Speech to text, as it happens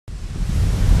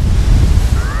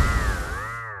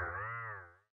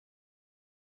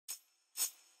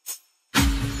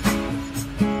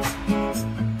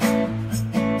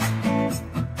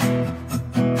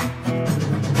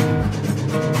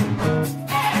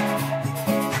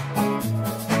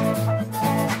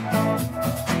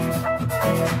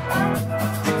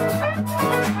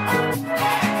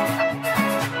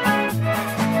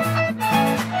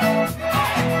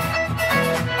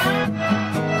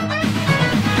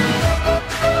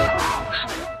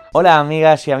Hola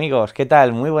amigas y amigos, ¿qué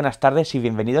tal? Muy buenas tardes y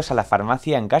bienvenidos a la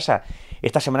Farmacia en Casa.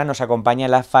 Esta semana nos acompaña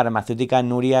la farmacéutica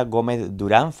Nuria Gómez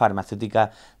Durán,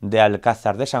 farmacéutica de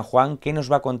Alcázar de San Juan, que nos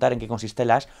va a contar en qué consisten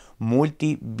las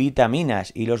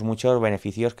multivitaminas y los muchos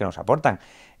beneficios que nos aportan.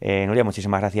 Nuria,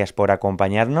 muchísimas gracias por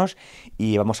acompañarnos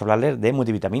y vamos a hablarles de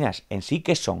multivitaminas. En sí,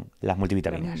 ¿qué son las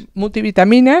multivitaminas?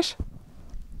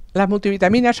 Las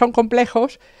multivitaminas son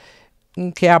complejos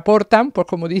que aportan, pues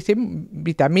como dicen,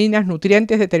 vitaminas,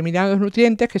 nutrientes, determinados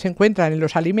nutrientes que se encuentran en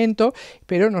los alimentos,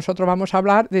 pero nosotros vamos a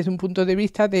hablar desde un punto de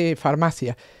vista de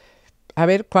farmacia. A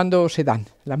ver cuándo se dan.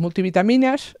 Las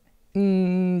multivitaminas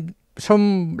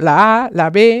son la A, la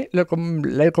B,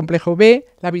 el complejo B,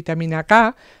 la vitamina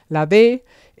K, la D,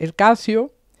 el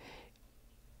calcio.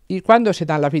 ¿Y cuándo se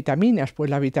dan las vitaminas? Pues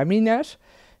las vitaminas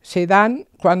se dan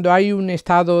cuando hay un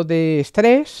estado de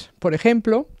estrés, por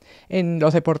ejemplo. En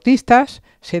los deportistas,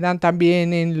 se dan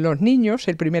también en los niños.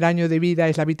 El primer año de vida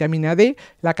es la vitamina D,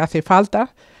 la que hace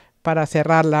falta para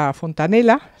cerrar la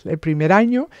fontanela, el primer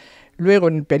año. Luego,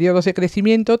 en periodos de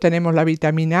crecimiento, tenemos la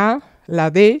vitamina A,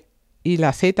 la D y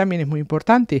la C también es muy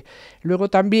importante. Luego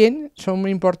también son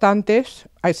muy importantes,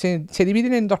 se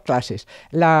dividen en dos clases.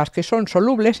 Las que son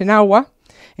solubles en agua,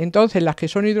 entonces las que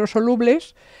son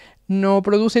hidrosolubles no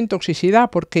producen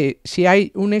toxicidad porque si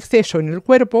hay un exceso en el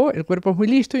cuerpo es muy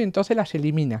listo y entonces las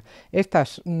elimina.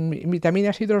 Estas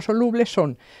vitaminas hidrosolubles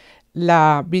son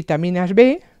la vitamina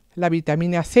B, la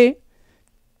vitamina C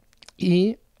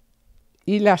y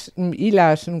las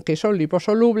que son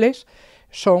liposolubles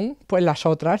son pues las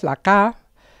otras, la K,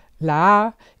 la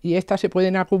A, y estas se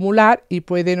pueden acumular y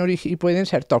pueden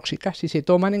ser tóxicas si se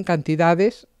toman en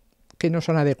cantidades que no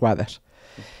son adecuadas.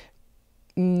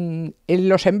 En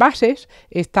los envases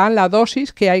están la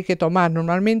dosis que hay que tomar.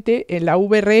 Normalmente en la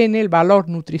VRN el valor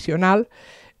nutricional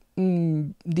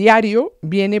diario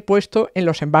viene puesto en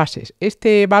los envases.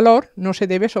 Este valor no se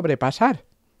debe sobrepasar.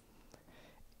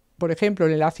 Por ejemplo,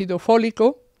 en el ácido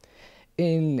fólico,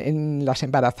 en las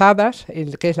embarazadas,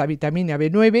 que es la vitamina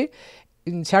B9,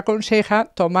 se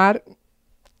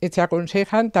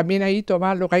aconsejan también ahí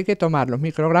tomar lo que hay que tomar, los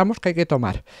microgramos que hay que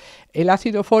tomar. El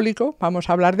ácido fólico, vamos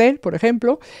a hablar de él, por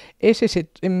ejemplo, ese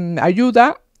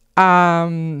ayuda a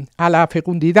la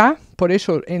fecundidad. Por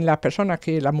eso en las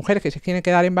mujeres que se quieren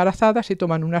quedar embarazadas se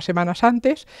toman unas semanas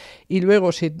antes y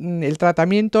luego el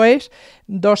tratamiento es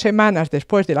 2 semanas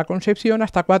después de la concepción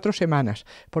hasta 4 semanas,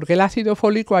 porque el ácido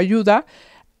fólico ayuda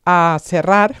a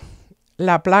cerrar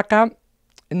la placa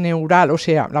neural,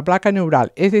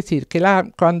 es decir, que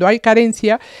cuando hay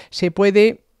carencia se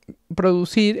puede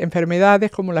producir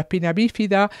enfermedades como la espina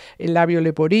bífida, el labio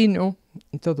leporino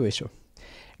y todo eso.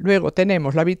 Luego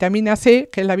tenemos la vitamina C,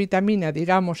 que es la vitamina,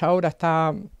 digamos, ahora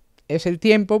es el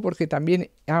tiempo porque también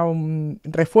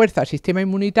refuerza el sistema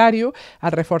inmunitario.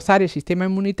 Al reforzar el sistema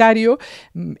inmunitario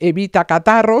evita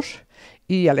catarros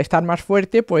y al estar más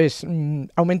fuerte pues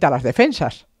aumenta las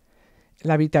defensas.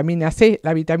 La vitamina C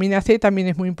también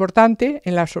es muy importante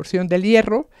en la absorción del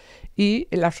hierro y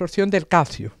en la absorción del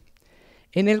calcio.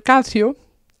 En el calcio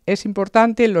es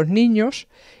importante en los niños,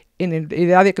 en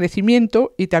edad de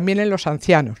crecimiento y también en los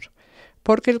ancianos,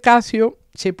 porque el calcio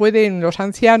en los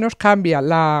ancianos cambia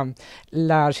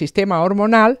el sistema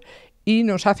hormonal y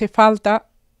nos hace falta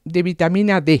de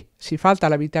vitamina D. Si falta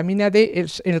la vitamina D,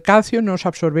 el calcio no se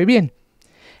absorbe bien.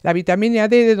 La vitamina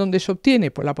D, ¿de dónde se obtiene?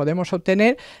 Pues la podemos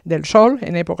obtener del sol,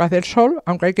 en épocas del sol,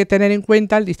 aunque hay que tener en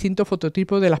cuenta el distinto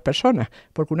fototipo de las personas,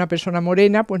 porque una persona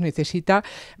morena pues necesita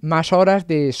más horas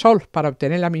de sol para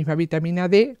obtener la misma vitamina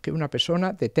D que una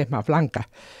persona de tez más blanca.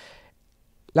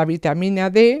 La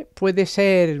vitamina D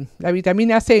la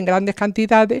vitamina C en grandes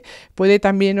cantidades puede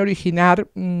también originar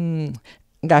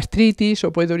gastritis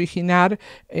o puede originar,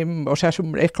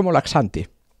 es como laxante.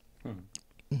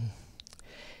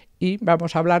 Y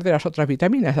vamos a hablar de las otras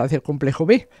vitaminas, las del complejo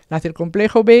B. Las del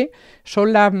complejo B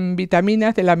son las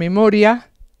vitaminas de la memoria,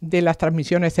 de las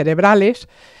transmisiones cerebrales,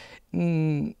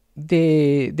 digamos,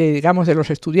 de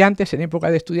los estudiantes, en época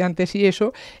de estudiantes y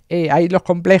eso, hay los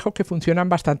complejos que funcionan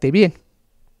bastante bien.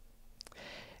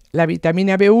 La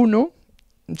vitamina B1,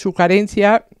 su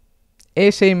carencia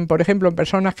es, por ejemplo, en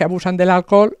personas que abusan del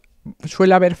alcohol,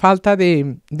 suele haber falta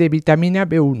de vitamina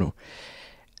B1.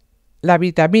 La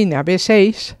vitamina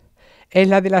B6 es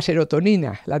la de la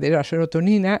serotonina. La de la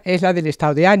serotonina es la del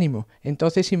estado de ánimo.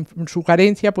 Entonces, su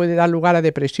carencia puede dar lugar a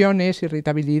depresiones,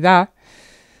 irritabilidad.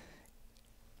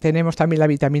 Tenemos también la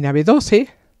vitamina B12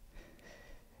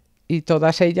 y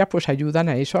todas ellas pues ayudan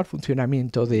a eso, al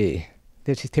funcionamiento del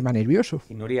sistema nervioso.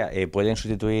 Y Nuria, ¿pueden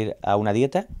sustituir a una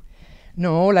dieta?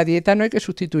 No, la dieta no hay que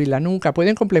sustituirla nunca,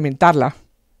 pueden complementarla.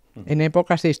 En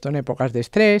épocas de esto, en épocas de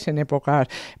estrés, en épocas,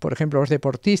 por ejemplo, los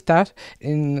deportistas,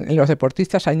 en los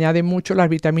deportistas añaden mucho las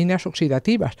vitaminas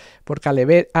oxidativas, porque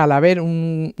al haber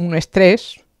un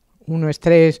estrés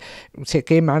se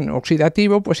queman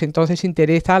oxidativo, pues entonces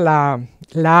interesa la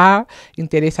A,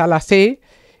 interesa la C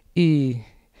y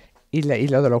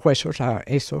lo de los huesos,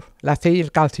 la C y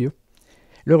el calcio.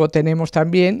 Luego tenemos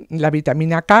también la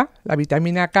vitamina K. La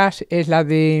vitamina K es la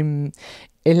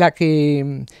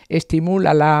que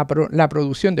estimula la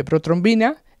producción de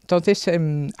protrombina. Entonces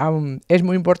es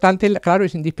muy importante, claro,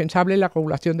 es indispensable la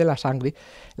coagulación de la sangre.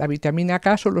 La vitamina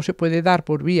K solo se puede dar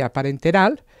por vía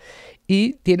parenteral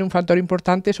y tiene un factor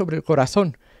importante sobre el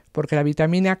corazón, porque la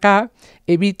vitamina K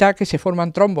evita que se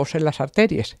forman trombos en las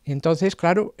arterias. Entonces,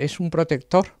 claro, es un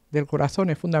protector del corazón,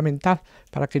 es fundamental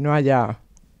para que no haya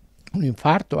un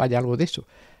infarto, haya algo de eso,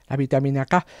 la vitamina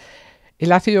K.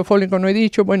 El ácido fólico no he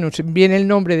dicho, bueno, viene el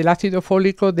nombre del ácido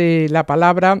fólico de la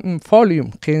palabra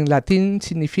folium, que en latín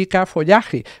significa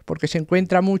follaje, porque se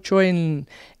encuentra mucho en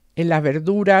las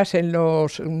verduras,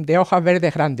 de hojas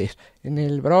verdes grandes, en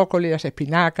el brócoli, las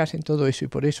espinacas, en todo eso, y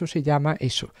por eso se llama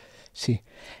eso. Sí.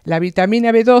 La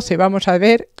vitamina B12, vamos a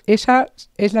ver, esa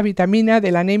es la vitamina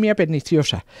de la anemia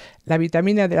perniciosa. La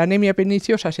vitamina de la anemia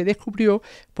perniciosa se descubrió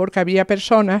porque había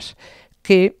personas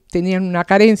que tenían una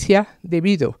carencia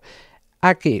debido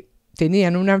a que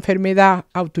tenían una enfermedad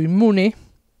autoinmune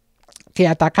que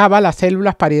atacaba las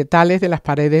células parietales de las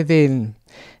paredes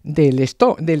del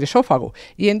esófago,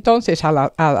 y entonces al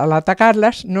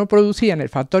atacarlas no producían el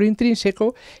factor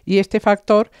intrínseco, y este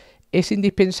factor es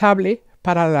indispensable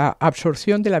para la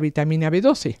absorción de la vitamina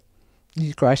B12,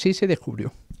 y así se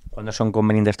descubrió. ¿Cuándo son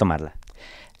convenientes tomarla?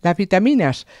 Las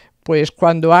vitaminas, pues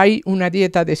cuando hay una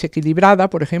dieta desequilibrada,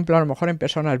 por ejemplo, a lo mejor en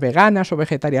personas veganas o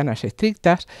vegetarianas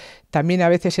estrictas, también a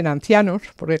veces en ancianos,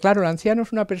 porque claro, el anciano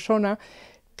es una persona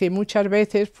que muchas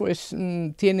veces pues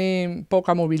tiene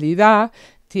poca movilidad,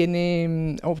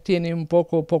 obtiene un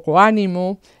poco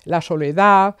ánimo, la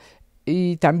soledad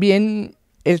y también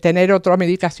el tener otra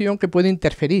medicación que puede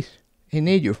interferir en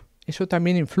ello. Eso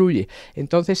también influye.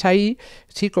 Entonces ahí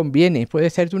sí conviene,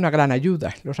 puede ser de una gran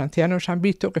ayuda. Los ancianos han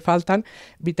visto que faltan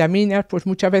vitaminas, pues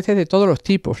muchas veces de todos los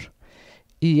tipos.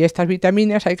 Y estas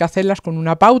vitaminas hay que hacerlas con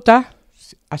una pauta,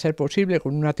 a ser posible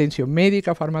con una atención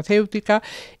médica, farmacéutica,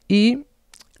 y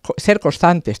ser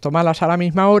constantes, tomarlas a la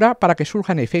misma hora para que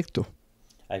surjan efecto.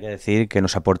 Hay que decir que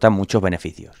nos aportan muchos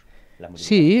beneficios.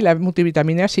 Sí, la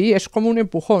multivitamina sí, es como un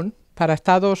empujón. Para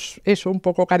estados un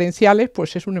poco carenciales,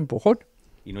 pues es un empujón.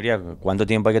 Y Nuria, ¿cuánto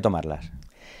tiempo hay que tomarlas?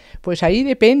 Pues ahí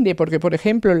depende, porque por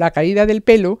ejemplo en la caída del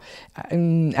pelo,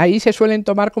 ahí se suelen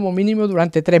tomar como mínimo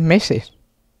durante 3 meses,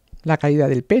 la caída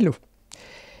del pelo.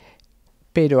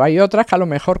 Pero hay otras que a lo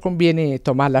mejor conviene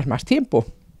tomarlas más tiempo.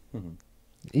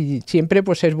 Y siempre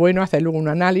pues es bueno hacer luego un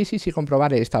análisis y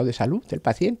comprobar el estado de salud del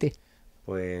paciente.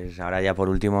 Pues ahora ya por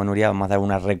último, Nuria, vamos a dar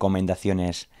unas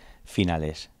recomendaciones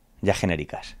finales, ya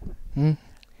genéricas.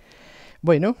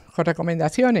 Bueno, con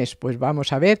recomendaciones, pues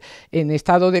vamos a ver, en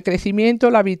estado de crecimiento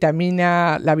la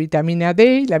vitamina D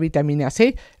y la vitamina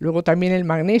C, luego también el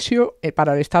magnesio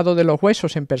para el estado de los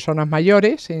huesos en personas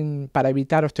mayores, para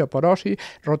evitar osteoporosis,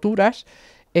 roturas.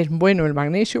 Es bueno el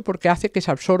magnesio porque hace que se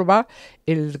absorba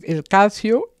el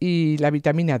calcio y la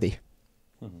vitamina D.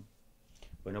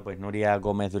 Bueno, pues Nuria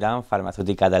Gómez Durán,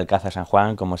 farmacéutica de Casa San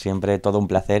Juan, como siempre, todo un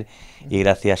placer y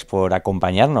gracias por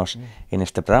acompañarnos en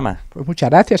este programa. Pues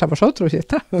muchas gracias a vosotros, ya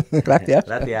está. Gracias.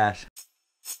 Gracias.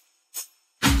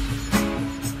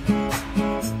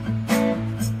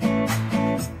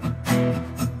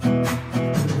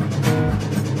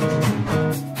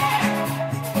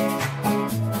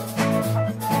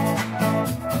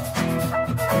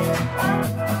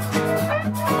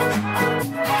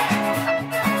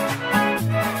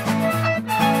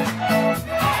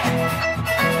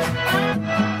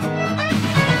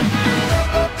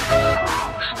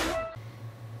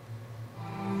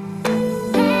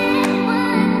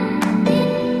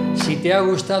 Si te ha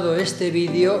gustado este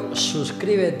vídeo,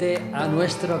 suscríbete a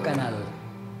nuestro canal.